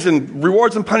bribes and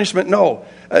rewards and punishment. No,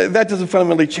 that doesn't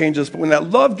fundamentally change us. But when that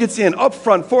love gets in up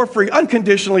front, for free,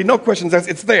 unconditionally, no questions asked,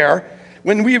 it's there.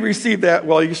 When we receive that,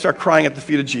 well, you start crying at the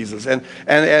feet of Jesus. And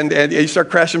you start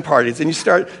crashing parties. And you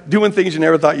start doing things you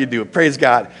never thought you'd do. Praise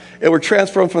God. And we're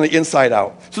transformed from the inside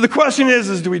out. So the question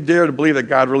is do we dare to believe that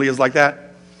God really is like that?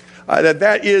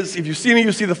 That is, if you see me,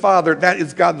 you see the Father. That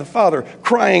is God the Father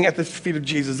crying at the feet of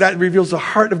Jesus. That reveals the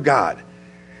heart of God.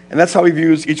 And that's how he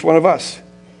views each one of us.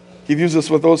 He views us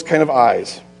with those kind of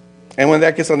eyes. And when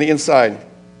that gets on the inside,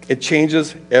 it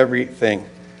changes everything.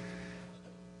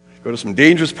 Go to some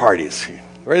dangerous parties.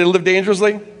 Ready to live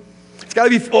dangerously? It's got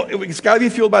to be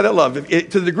fueled by that love.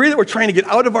 To the degree that we're trying to get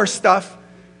out of our stuff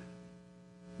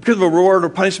because of a reward or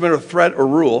punishment or threat or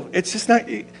rule, it's just not...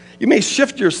 You may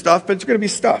shift your stuff, but it's going to be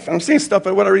stuff. And I'm saying stuff,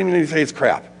 but what I really mean to say is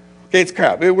crap. Okay, it's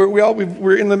crap.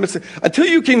 We're in the midst of... Until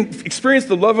you can experience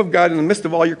the love of God in the midst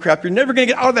of all your crap, you're never going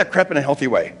to get out of that crap in a healthy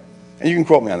way. And you can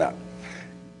quote me on that.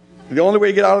 The only way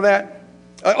you get out of that...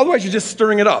 otherwise, you're just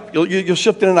stirring it up. You'll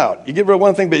shift in and out. You get rid of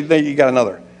one thing, but then you got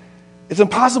another. It's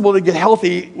impossible to get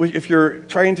healthy if you're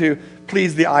trying to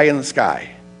please the eye in the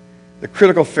sky. The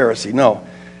critical Pharisee. No.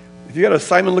 If you got a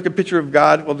Simon-looking picture of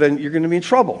God, well, then you're going to be in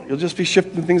trouble. You'll just be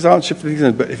shifting things out and shifting things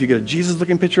in. But if you get a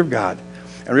Jesus-looking picture of God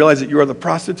and realize that you are the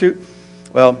prostitute,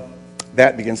 well,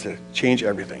 that begins to change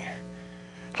everything.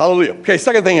 Hallelujah. Okay,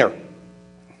 second thing here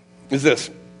is this.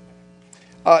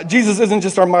 Jesus isn't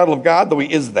just our model of God, though he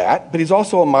is that, but he's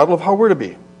also a model of how we're to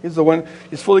be. He's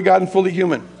fully God and fully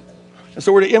human. And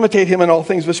so we're to imitate him in all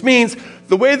things, which means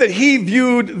the way that he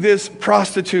viewed this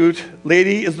prostitute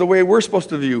lady is the way we're supposed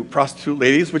to view prostitute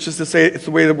ladies, which is to say it's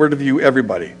the way that we're to view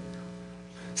everybody.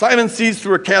 Simon sees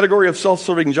through a category of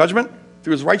self-serving judgment,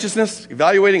 through his righteousness,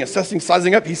 evaluating, assessing,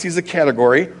 sizing up. He sees a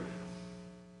category.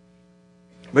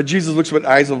 But Jesus looks with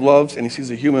eyes of love, and he sees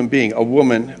a human being, a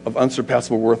woman of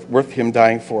unsurpassable worth him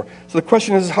dying for. So the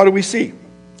question is, how do we see?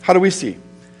 How do we see?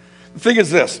 The thing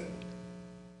is this.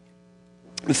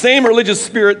 The same religious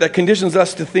spirit that conditions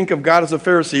us to think of God as a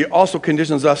Pharisee also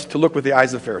conditions us to look with the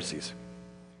eyes of Pharisees.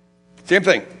 Same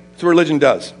thing. That's what religion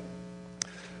does.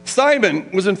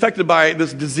 Simon was infected by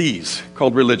this disease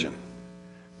called religion.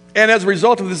 And as a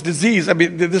result of this disease,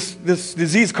 this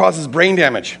disease causes brain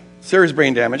damage, serious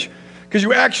brain damage, because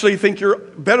you actually think you're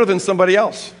better than somebody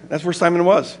else. That's where Simon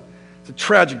was. It's a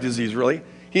tragic disease, really.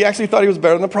 He actually thought he was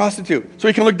better than the prostitute. So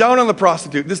he can look down on the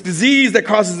prostitute. This disease that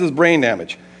causes this brain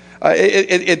damage.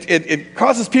 It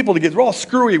causes people to get all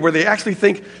screwy where they actually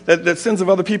think that sins of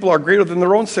other people are greater than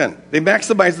their own sin. They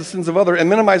maximize the sins of others and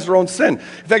minimize their own sin.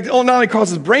 In fact, it not only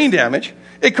causes brain damage,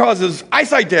 it causes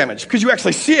eyesight damage because you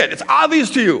actually see it. It's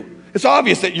obvious to you. It's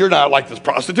obvious that you're not like this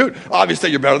prostitute. Obvious that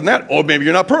you're better than that. Oh, maybe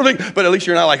you're not perfect, but at least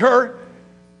you're not like her.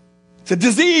 It's a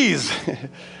disease.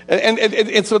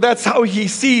 and so that's how he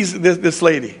sees this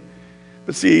lady.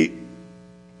 But see,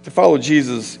 to follow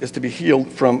Jesus is to be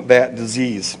healed from that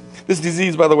disease. This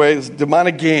disease, by the way, is a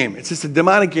demonic game. It's just a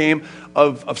demonic game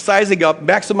of sizing up,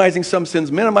 maximizing some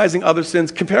sins, minimizing other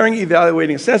sins, comparing,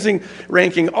 evaluating, assessing,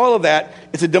 ranking, all of that.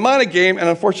 It's a demonic game, and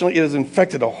unfortunately, it has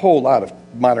infected a whole lot of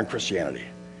modern Christianity.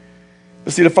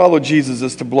 But see, to follow Jesus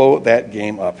is to blow that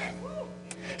game up.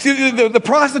 See, the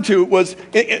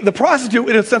prostitute,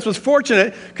 in a sense, was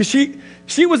fortunate because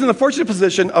she was in the fortunate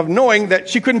position of knowing that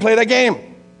she couldn't play that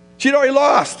game. She'd already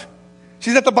lost.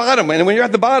 She's at the bottom, and when you're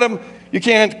at the bottom, you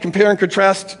can't compare and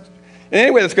contrast in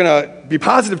any way that's going to be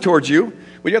positive towards you.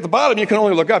 When you're at the bottom, you can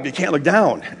only look up. You can't look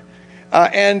down.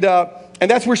 And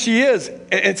that's where she is.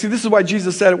 And see, this is why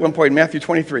Jesus said at one point in Matthew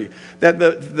 23 that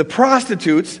the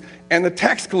prostitutes and the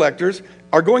tax collectors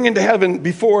are going into heaven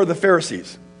before the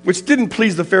Pharisees, which didn't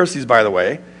please the Pharisees, by the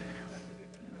way.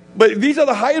 But these are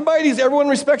the high and mighties. Everyone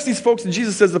respects these folks. And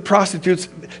Jesus says the prostitutes,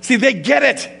 see, they get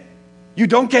it. You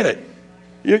don't get it.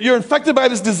 You're infected by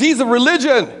this disease of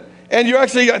religion. And you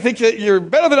actually, I think that you're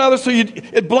better than others, so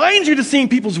it blinds you to seeing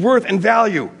people's worth and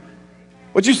value.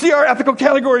 What you see are ethical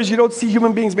categories. You don't see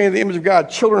human beings made in the image of God,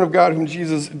 children of God whom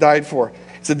Jesus died for.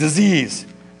 It's a disease.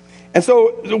 And so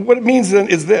what it means then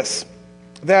is this,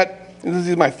 that, and this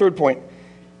is my third point,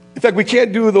 in fact, we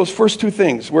can't do those first two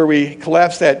things where we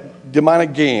collapse that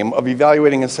demonic game of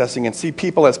evaluating and assessing and see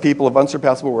people as people of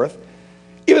unsurpassable worth,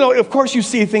 even though, of course, you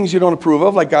see things you don't approve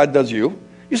of, like God does you.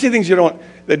 You see things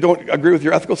that don't agree with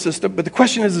your ethical system. But the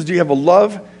question is do you have a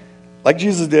love, like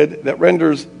Jesus did, that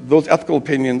renders those ethical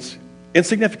opinions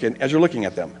insignificant as you're looking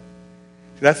at them?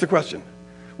 That's the question.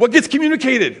 What gets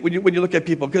communicated when you look at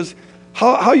people? Because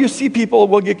how you see people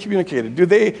will get communicated. Do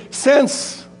they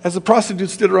sense, as the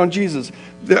prostitutes did around Jesus,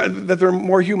 that they're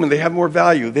more human, they have more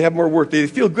value, they have more worth, they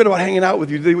feel good about hanging out with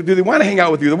you? Do they want to hang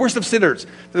out with you? The worst of sinners,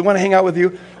 do they want to hang out with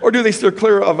you? Or do they steer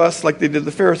clear of us like they did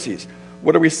the Pharisees?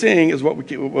 What are we seeing is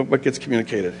what gets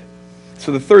communicated.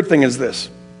 So the third thing is this.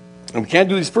 And we can't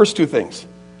do these first two things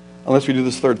unless we do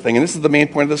this third thing. And this is the main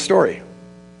point of the story.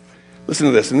 Listen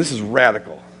to this, and this is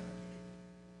radical.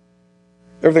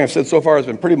 Everything I've said so far has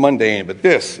been pretty mundane, but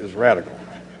this is radical.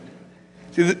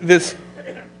 See,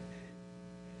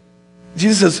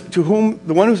 Jesus says, to whom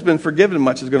the one who's been forgiven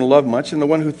much is going to love much, and the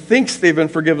one who thinks they've been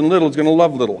forgiven little is going to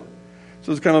love little.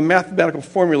 So there's kind of a mathematical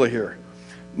formula here.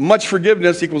 Much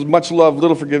forgiveness equals much love,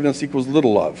 little forgiveness equals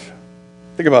little love.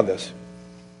 Think about this.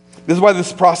 This is why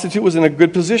this prostitute was in a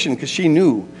good position, because she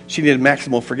knew she needed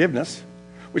maximal forgiveness,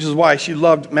 which is why she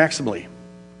loved maximally.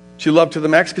 She loved to the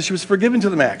max because she was forgiven to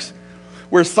the max.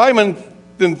 Where Simon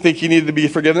didn't think he needed to be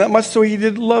forgiven that much, so he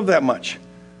didn't love that much.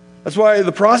 That's why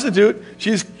the prostitute,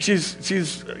 she's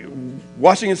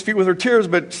washing his feet with her tears,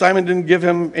 but Simon didn't give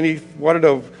him any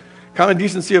common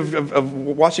decency of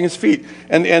washing his feet.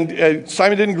 And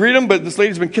Simon didn't greet him, but this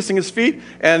lady's been kissing his feet,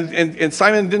 and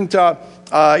Simon didn't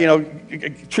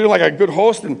treat him like a good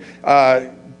host and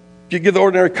give the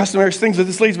ordinary customary things. But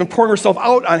this lady's been pouring herself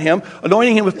out on him,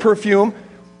 anointing him with perfume.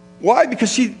 Why?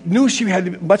 Because she knew she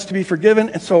had much to be forgiven,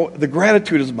 and so the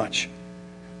gratitude is much.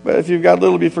 But if you've got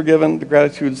little to be forgiven, the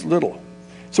gratitude is little.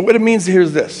 So what it means here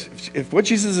is this. If what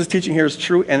Jesus is teaching here is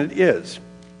true, and it is,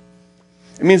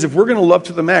 it means if we're going to love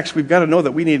to the max, we've got to know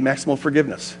that we need maximal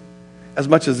forgiveness, as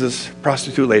much as this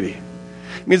prostitute lady.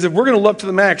 It means if we're going to love to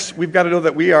the max, we've got to know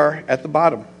that we are at the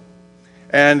bottom.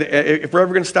 And if we're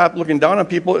ever going to stop looking down on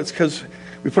people, it's because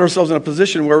we put ourselves in a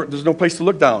position where there's no place to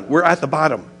look down. We're at the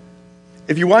bottom.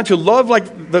 If you want to love like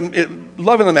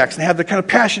love in the max and have the kind of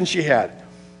passion she had,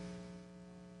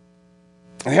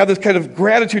 and have this kind of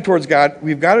gratitude towards God,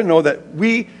 we've got to know that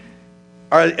we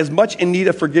are as much in need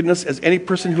of forgiveness as any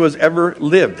person who has ever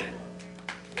lived.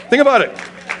 Think about it.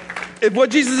 If what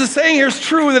Jesus is saying here is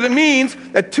true, then it means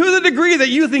that to the degree that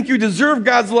you think you deserve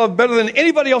God's love better than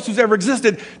anybody else who's ever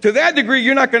existed, to that degree,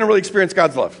 you're not going to really experience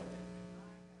God's love.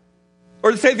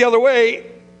 Or to say it the other way,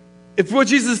 if what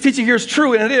Jesus is teaching here is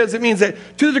true, and it is, it means that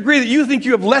to the degree that you think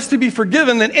you have less to be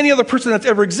forgiven than any other person that's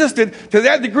ever existed, to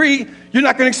that degree, you're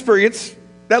not going to experience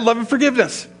that love and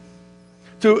forgiveness.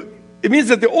 So it means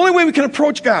that the only way we can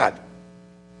approach God,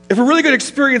 if we're really going to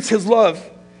experience His love,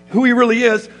 who He really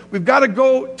is, we've got to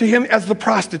go to Him as the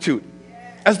prostitute,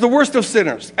 as the worst of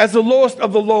sinners, as the lowest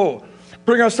of the low,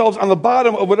 putting ourselves on the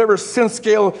bottom of whatever sin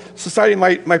scale society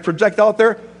might project out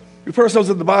there. We put ourselves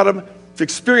at the bottom to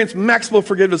experience maximal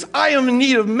forgiveness. I am in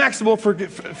need of maximal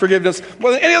forgiveness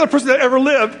more than any other person that ever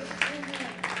lived.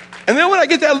 And then when I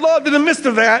get that love in the midst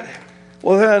of that,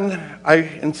 well, then I,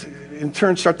 in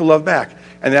turn, start to love back.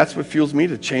 And that's what fuels me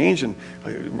to change, and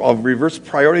I'll reverse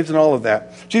priorities and all of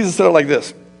that. Jesus said it like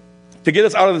this, to get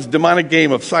us out of this demonic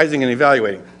game of sizing and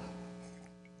evaluating.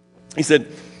 He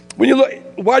said,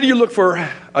 why do you look for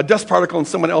a dust particle in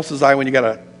someone else's eye when you got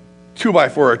a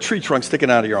 2x4 or a tree trunk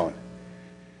sticking out of your own?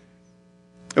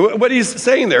 What he's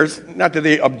saying there is not that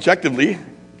they objectively,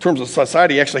 in terms of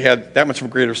society, actually had that much of a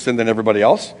greater sin than everybody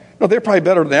else. No, they're probably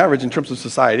better than average in terms of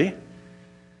society.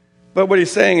 But what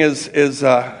he's saying is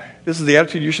this is the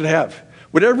attitude you should have.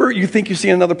 Whatever you think you see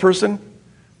in another person,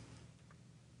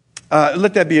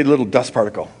 let that be a little dust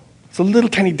particle. It's a little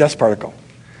tiny dust particle.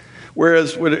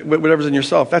 Whereas whatever's in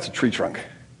yourself, that's a tree trunk.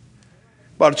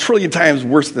 About 1 trillion times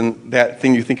worse than that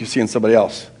thing you think you see in somebody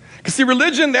else. Because see,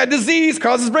 religion, that disease,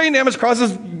 causes brain damage,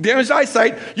 causes damaged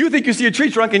eyesight. You think you see a tree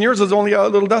trunk, and yours is only a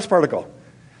little dust particle.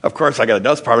 Of course, I got a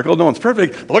dust particle. No one's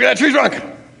perfect. But look at that tree trunk.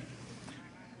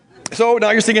 So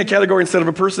now you're seeing a category instead of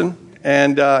a person,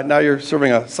 and now you're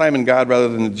serving a Simon God rather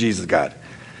than a Jesus God.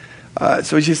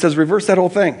 So he says, reverse that whole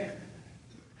thing.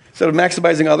 Instead of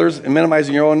maximizing others and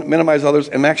minimizing your own, minimize others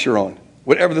and max your own,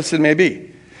 whatever the sin may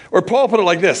be. Or Paul put it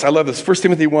like this. I love this. 1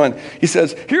 Timothy 1. He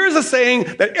says, here's a saying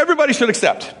that everybody should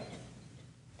accept.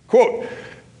 Quote,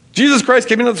 Jesus Christ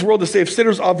came into this world to save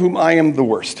sinners, of whom I am the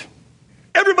worst.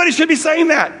 Everybody should be saying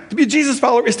that. To be a Jesus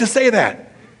follower is to say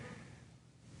that.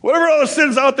 Whatever other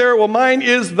sins out there, well, mine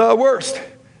is the worst.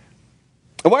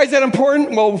 And why is that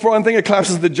important? Well, for one thing, it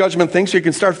collapses the judgment thing, so you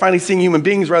can start finally seeing human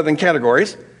beings rather than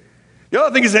categories. The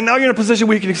other thing is that now you're in a position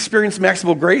where you can experience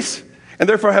maximal grace and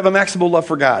therefore have a maximal love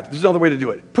for God. There's another way to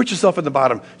do it. Put yourself at the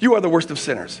bottom. You are the worst of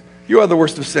sinners. You are the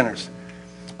worst of sinners.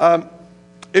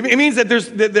 It means that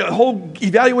the whole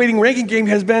evaluating ranking game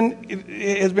has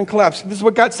been collapsed. This is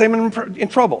what got Simon in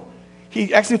trouble.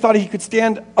 He actually thought he could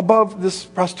stand above this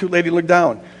prostitute lady and look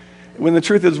down. When the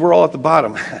truth is, we're all at the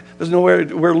bottom. There's nowhere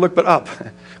to look but up.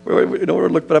 Nowhere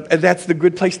to look but up. And that's the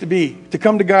good place to be. To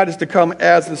come to God is to come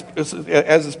as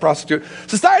this prostitute.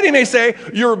 Society may say,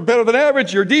 you're better than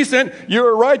average, you're decent,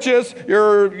 you're righteous,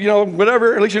 you're,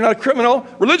 whatever, at least you're not a criminal.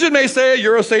 Religion may say,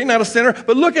 you're a saint, not a sinner.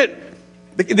 But look at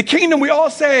the kingdom. We all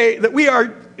say that we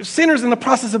are sinners in the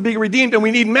process of being redeemed, and we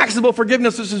need maximal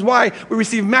forgiveness, which is why we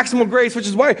receive maximal grace, which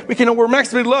is why we're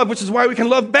maximally loved, which is why we can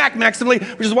love back maximally,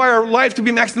 which is why our lives can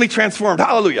be maximally transformed.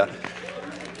 Hallelujah.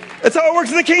 That's how it works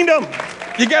in the kingdom.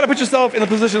 You got to put yourself in the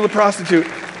position of the prostitute.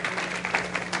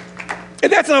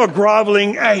 And that's not a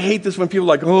groveling. I hate this when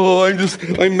people are like,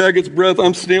 I'm maggot's breath,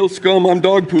 I'm snail scum, I'm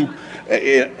dog poop.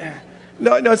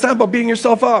 No, it's not about beating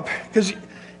yourself up, because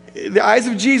the eyes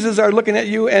of Jesus are looking at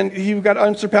you, and you've got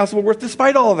unsurpassable worth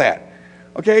despite all of that.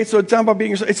 Okay, so it's not about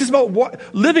being yourself. It's just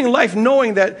about living life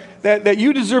knowing that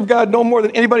you deserve God no more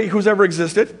than anybody who's ever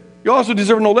existed. You also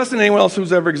deserve no less than anyone else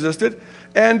who's ever existed.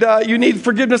 And you need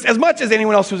forgiveness as much as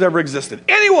anyone else who's ever existed.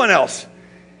 Anyone else.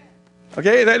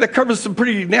 Okay, that covers some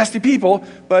pretty nasty people,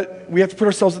 but we have to put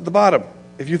ourselves at the bottom.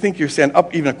 If you think you stand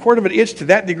up even a quarter of an inch to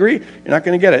that degree, you're not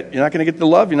going to get it. You're not going to get the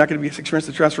love. You're not going to experience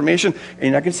the transformation. And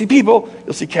you're not going to see people.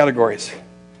 You'll see categories.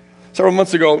 Several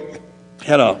months ago, I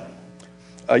had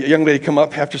a young lady come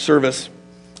up after service.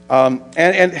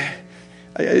 And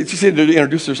she said to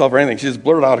introduce herself or anything. She just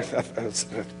blurted out.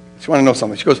 She wanted to know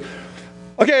something. She goes,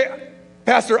 okay,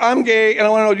 Pastor, I'm gay, and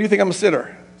I want to know, do you think I'm a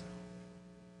sinner?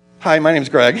 Hi, my name's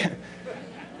Greg.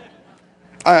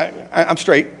 I'm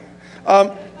straight.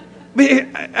 Do you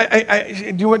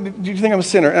think I'm a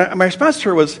sinner? And my response to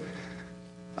her was,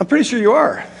 I'm pretty sure you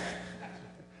are,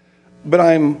 but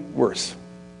I'm worse.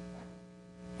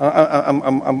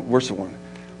 I'm worse than one.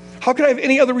 How could I have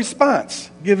any other response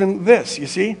given this, you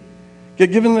see?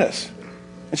 Given this.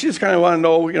 And she just kind of wanted to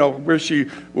know, where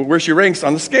she ranks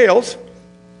on the scales.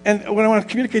 And what I want to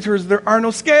communicate to her is there are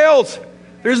no scales.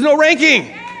 There's no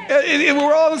ranking.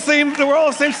 We're all the same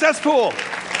cesspool.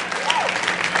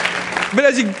 But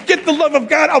as you get the love of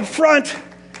God up front,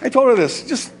 I told her this,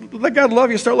 just let God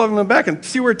love you, start loving Him back, and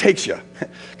see where it takes you.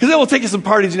 Because it will take you some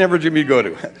parties you never dreamed you'd go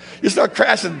to. You start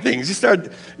crashing things. You start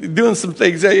doing some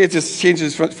things. It just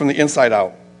changes from the inside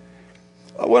out.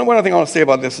 One other thing I want to say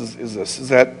about this is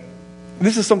that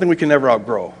this is something we can never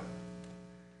outgrow.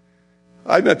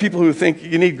 I've met people who think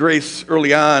you need grace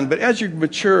early on, but as you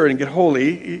mature and get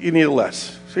holy, you need it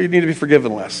less. So you need to be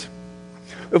forgiven less.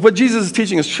 If what Jesus is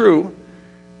teaching is true,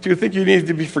 to think you need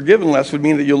to be forgiven less would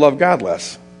mean that you love God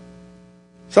less.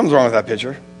 Something's wrong with that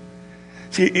picture.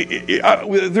 See,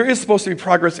 there is supposed to be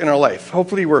progress in our life.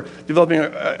 Hopefully we're developing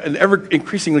an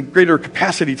ever-increasingly greater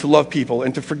capacity to love people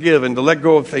and to forgive and to let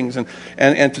go of things and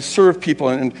to serve people.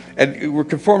 And we're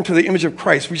conformed to the image of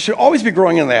Christ. We should always be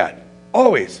growing in that.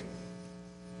 Always.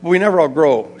 But we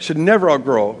should never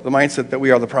outgrow the mindset that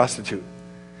we are the prostitute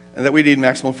and that we need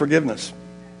maximum forgiveness.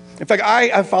 In fact, I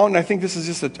have found, and I think this is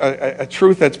just a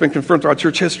truth that's been confirmed throughout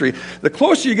church history, the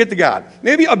closer you get to God,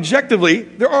 maybe objectively,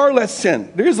 there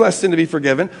is less sin to be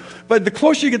forgiven, but the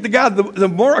closer you get to God, the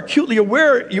more acutely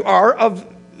aware you are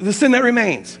of the sin that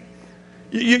remains.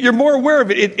 You're more aware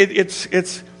of it.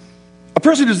 It's a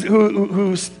person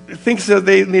who thinks that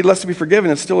they need less to be forgiven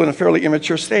is still in a fairly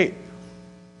immature state.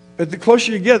 But the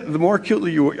closer you get, the more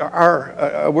acutely you are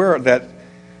aware that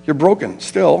you're broken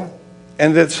still.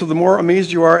 And so the more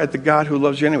amazed you are at the God who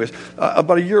loves you anyways.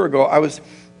 About a year ago, I was,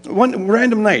 one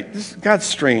random night, God's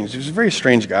strange. He's a very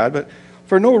strange God, but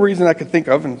for no reason I could think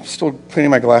of, and still cleaning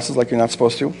my glasses like you're not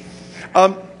supposed to. Middle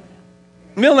of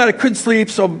the night, I couldn't sleep,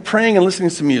 so I'm praying and listening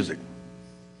to some music.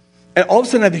 And all of a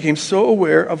sudden, I became so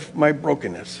aware of my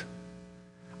brokenness.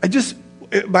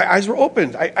 My eyes were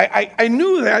opened. I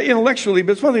knew that intellectually,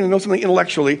 but it's one thing to know something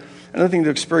intellectually, another thing to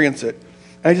experience it.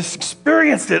 And I just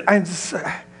experienced it.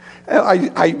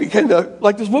 I began to,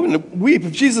 like this woman, to weep.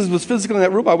 If Jesus was physically in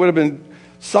that room, I would have been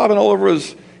sobbing all over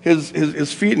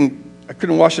his feet, and I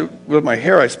couldn't wash it with my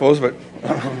hair, I suppose, but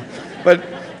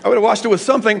I would have washed it with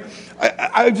something.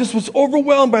 I just was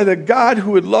overwhelmed by the God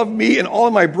who would love me and all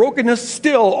of my brokenness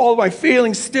still, all of my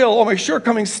failings still, all my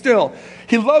shortcomings still.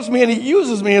 He loves me and He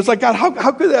uses me. It's like, God,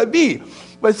 how could that be?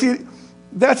 But see,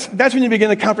 that's when you begin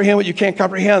to comprehend what you can't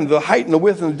comprehend, the height and the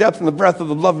width and the depth and the breadth of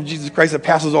the love of Jesus Christ that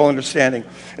passes all understanding.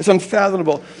 It's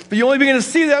unfathomable. But you only begin to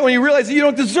see that when you realize that you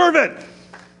don't deserve it.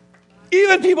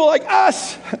 Even people like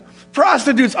us,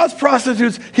 Prostitutes, us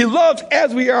prostitutes, he loves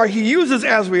as we are. He uses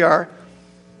as we are.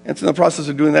 And it's in the process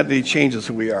of doing that he changes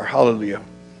who we are. Hallelujah.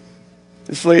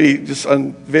 This lady just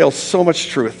unveils so much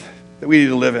truth that we need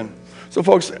to live in. So,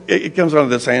 folks, it comes down to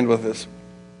this. I end with this.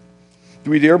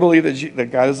 Do we dare believe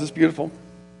that God is this beautiful?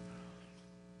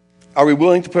 Are we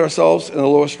willing to put ourselves in the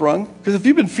lowest rung? Because if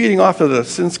you've been feeding off of the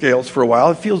sin scales for a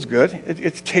while, it feels good.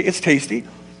 It's tasty.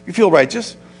 You feel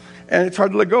righteous. And it's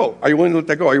hard to let go. Are you willing to let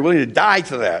that go? Are you willing to die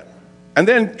to that? And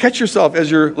then catch yourself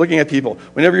as you're looking at people.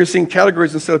 Whenever you're seeing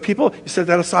categories instead of people, you set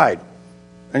that aside.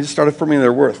 And just start affirming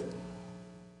their worth.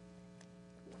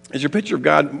 Is your picture of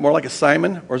God more like a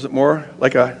Simon, or is it more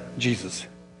like a Jesus?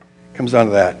 It comes down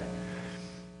to that.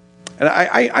 And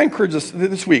I encourage us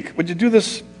this week, would you do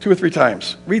this 2 or 3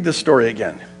 times? Read this story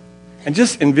again. And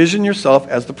just envision yourself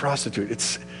as the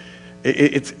prostitute.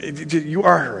 You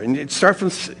are her. And start from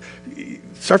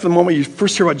the moment you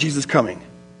first hear about Jesus coming.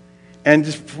 And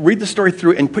just read the story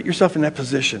through and put yourself in that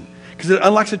position. Because it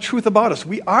unlocks the truth about us.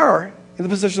 We are in the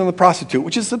position of the prostitute,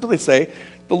 which is simply say,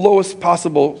 the lowest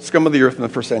possible scum of the earth in the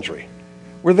first century.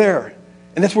 We're there.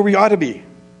 And that's where we ought to be.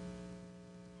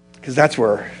 Because that's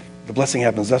where the blessing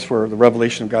happens. That's where the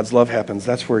revelation of God's love happens.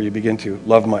 That's where you begin to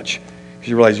love much. Because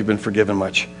you realize you've been forgiven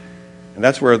much. And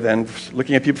that's where then,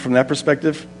 looking at people from that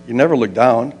perspective, you never look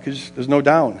down, because there's no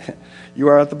down. You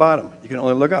are at the bottom. You can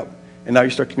only look up. And now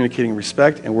you start communicating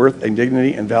respect and worth and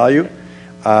dignity and value.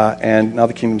 And now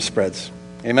the kingdom spreads.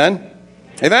 Amen?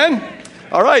 Amen?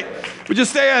 All right. Would you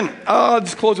stand? I'll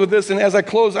just close with this. And as I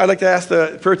close, I'd like to ask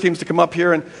the prayer teams to come up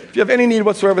here. And if you have any need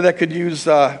whatsoever that could use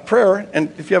prayer,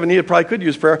 and if you have a need that probably could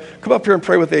use prayer, come up here and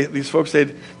pray with these folks.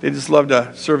 They'd just love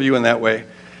to serve you in that way.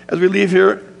 As we leave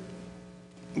here,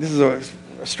 this is a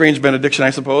strange benediction,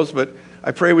 I suppose, but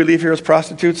I pray we leave here as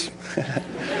prostitutes.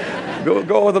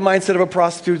 Go with the mindset of a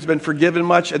prostitute who's been forgiven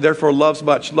much and therefore loves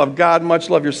much. Love God much,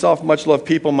 love yourself much, love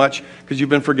people much, because you've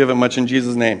been forgiven much in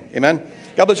Jesus' name. Amen?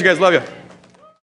 God bless you guys. Love you.